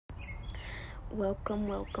Welcome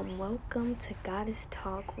to Goddess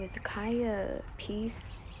Talk with Kaya. Peace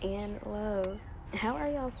and love. How are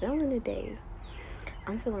y'all feeling today?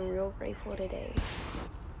 I'm feeling real grateful today.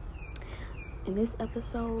 In this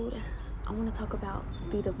episode, I want to talk about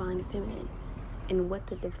the divine feminine and what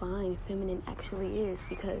the divine feminine actually is,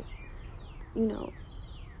 because you'll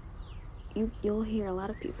hear a lot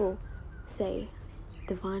of people say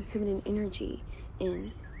divine feminine energy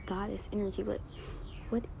and goddess energy, but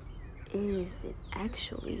what is it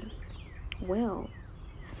actually? Well,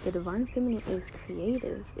 the divine feminine is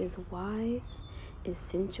creative, is wise, is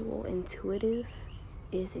sensual, intuitive,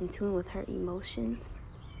 is in tune with her emotions,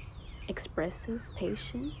 expressive,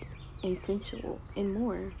 patient, and sensual, and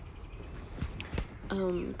more.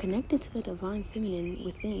 Connected to the divine feminine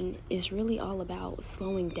within is really all about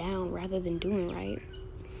slowing down rather than doing, right?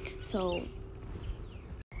 So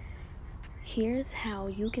here's how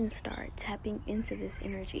you can start tapping into this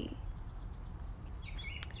energy.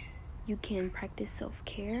 You can practice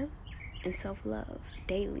self-care and self-love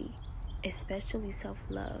daily, especially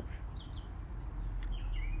self-love.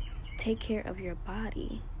 Take care of your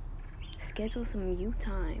body. Schedule some you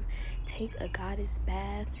time. Take a goddess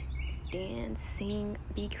bath, dance, sing,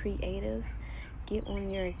 be creative. Get on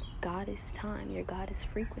your goddess time, your goddess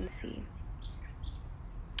frequency.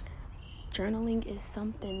 Journaling is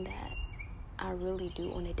something that I really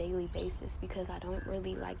do on a daily basis because I don't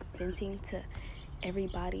really like venting to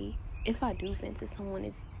everybody. If I do vent to someone,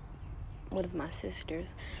 it's one of my sisters.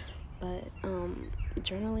 But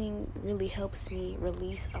journaling really helps me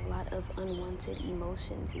release a lot of unwanted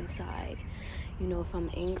emotions inside. If I'm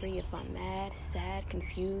angry, if I'm mad, sad,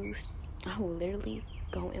 confused, I will literally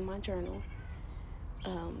go in my journal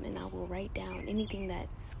and I will write down anything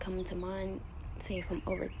that's coming to mind. Say if I'm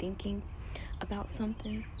overthinking about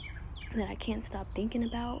something that I can't stop thinking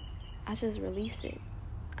about, I just release it.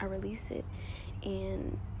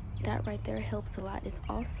 And that right there helps a lot. It's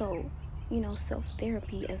also,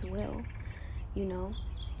 self-therapy as well.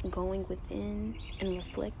 Going within and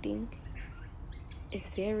reflecting is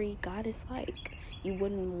very goddess-like. You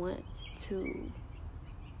wouldn't want to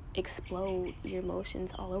explode your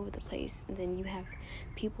emotions all over the place, and then you have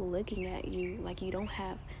people looking at you like you don't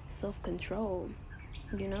have self-control,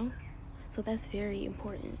 So that's very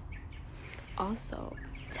important. Also,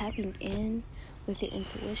 tapping in with your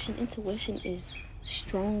intuition. Intuition is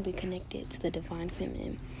strongly connected to the divine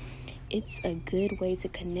feminine. It's a good way to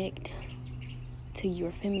connect to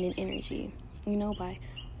your feminine energy, by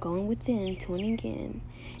going within, tuning in,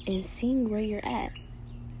 and seeing where you're at.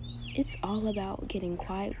 It's all about getting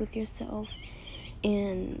quiet with yourself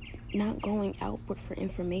and not going outward for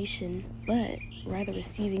information, but rather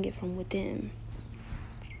receiving it from within.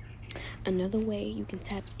 Another way you can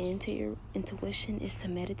tap into your intuition is to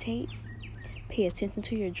meditate. Pay attention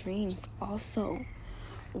to your dreams. Also,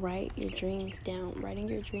 write your dreams down. Writing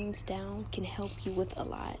your dreams down can help you with a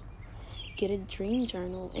lot. Get a dream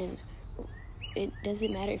journal, and it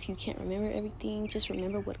doesn't matter if you can't remember everything. Just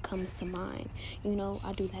remember what comes to mind.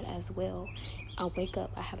 I do that as well. I wake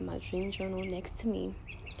up, I have my dream journal next to me,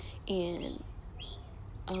 and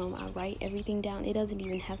I write everything down. It doesn't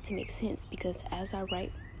even have to make sense, because as I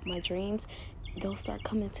write my dreams, they'll start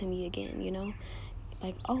coming to me again,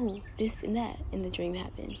 like, oh, this and that in the dream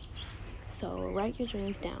happened. So write your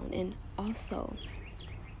dreams down. And also,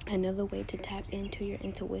 another way to tap into your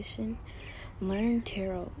intuition, learn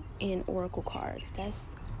tarot and oracle cards.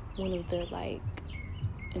 That's one of the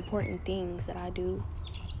important things that I do.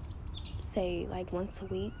 Say once a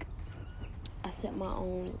week, I set my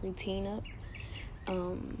own routine up.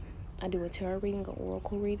 I do a tarot reading, an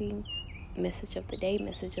oracle reading, message of the day,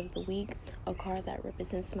 message of the week, a card that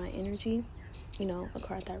represents my energy, a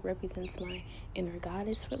card that represents my inner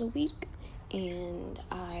goddess for the week. And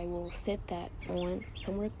I will set that on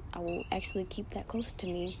somewhere. I will actually keep that close to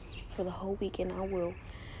me for the whole week, and I will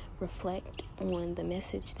reflect on the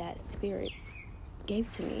message that Spirit gave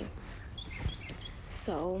to me.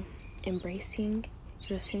 So, embracing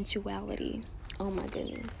your sensuality. Oh my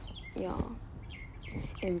goodness, y'all.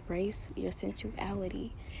 Embrace your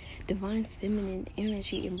sensuality. Divine feminine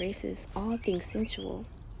energy embraces all things sensual,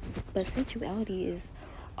 but sensuality is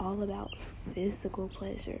all about physical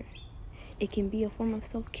pleasure. It can be a form of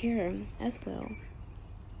self-care as well.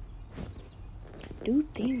 Do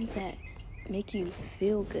things that make you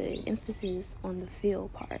feel good. Emphasis on the feel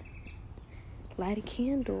part. Light a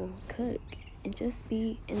candle, cook, and just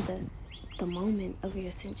be in the moment of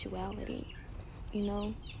your sensuality.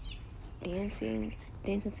 Dancing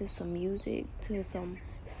to some music, to some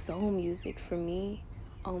soul music for me.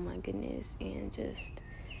 Oh my goodness. And just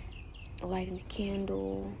lighting a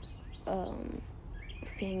candle,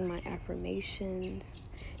 saying my affirmations,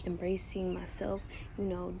 embracing myself,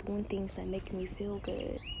 doing things that make me feel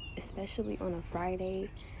good, especially on a Friday,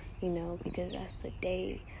 because that's the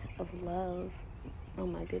day of love. Oh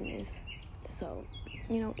my goodness. So,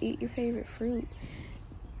 eat your favorite fruit,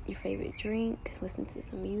 your favorite drink, listen to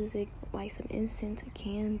some music, light some incense, a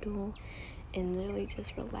candle, and literally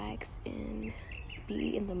just relax and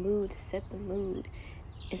be in the mood, set the mood,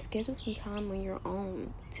 and schedule some time on your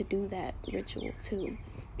own to do that ritual too,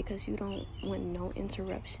 because you don't want no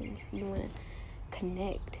interruptions. You want to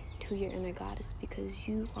connect to your inner goddess because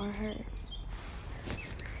you are her.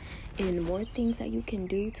 And more things that you can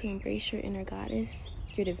do to embrace your inner goddess,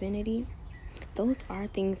 your divinity, those are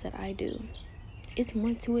things that I do. It's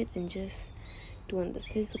more to it than just doing the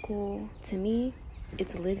physical. To me,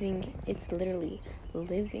 it's literally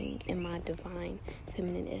living in my divine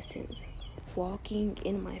feminine essence, walking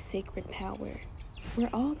in my sacred power. We're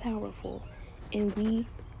all powerful, and we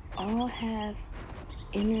all have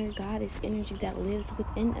inner goddess energy that lives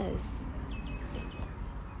within us.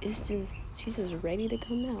 She's just ready to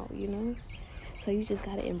come out, So you just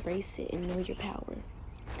gotta embrace it and know your power.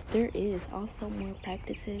 There is also more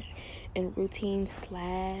practices and routines /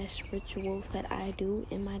 rituals that I do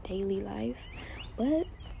in my daily life, but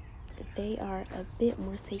they are a bit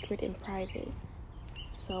more sacred and private.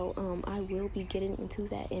 So I will be getting into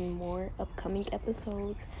that in more upcoming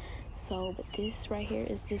episodes. But this right here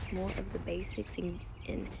is just more of the basics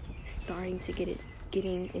and starting to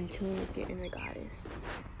getting in tune with your inner goddess.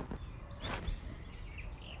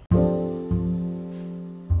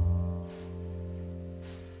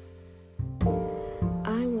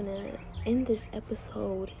 I want to end this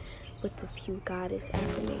episode with a few goddess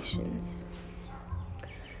affirmations.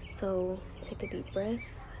 So take a deep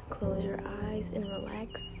breath, close your eyes, and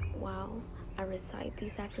relax while I recite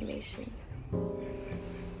these affirmations.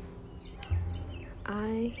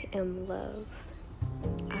 I am love.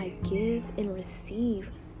 I give and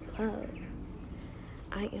receive love.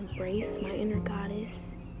 I embrace my inner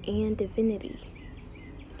goddess and divinity.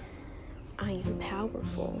 I am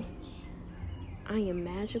powerful. I am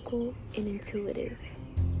magical and intuitive.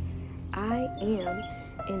 I am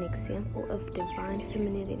an example of divine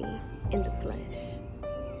femininity in the flesh.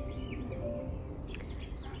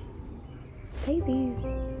 Say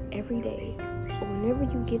these every day or whenever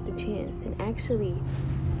you get the chance, and actually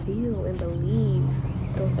feel and believe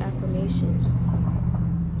those affirmations.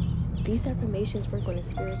 These affirmations work on a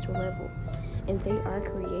spiritual level, and they are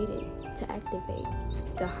created to activate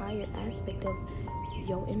the higher aspect of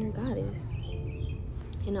your inner goddess.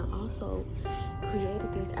 And I also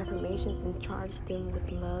created these affirmations and charged them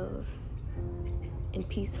with love and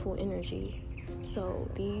peaceful energy. So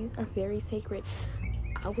these are very sacred.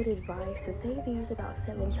 I would advise to say these about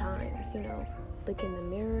 7 times, look in the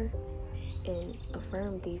mirror and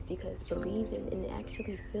affirm these, because believe them and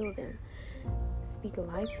actually feel them. Speak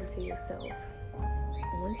life into yourself.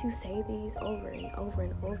 Once you say these over and over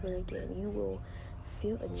and over again, you will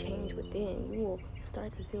feel a change within. You will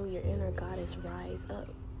start to feel your inner goddess rise up.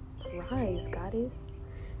 Rise, goddess.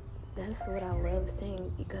 That's what I love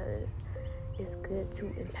saying, because it's good to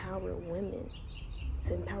empower women.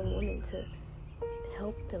 To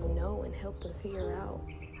help them know and help them figure out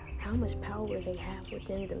how much power they have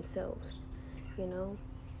within themselves,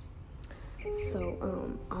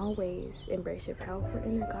 So always embrace your powerful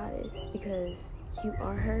inner goddess, because you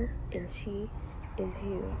are her and she is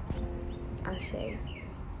you. Ashe.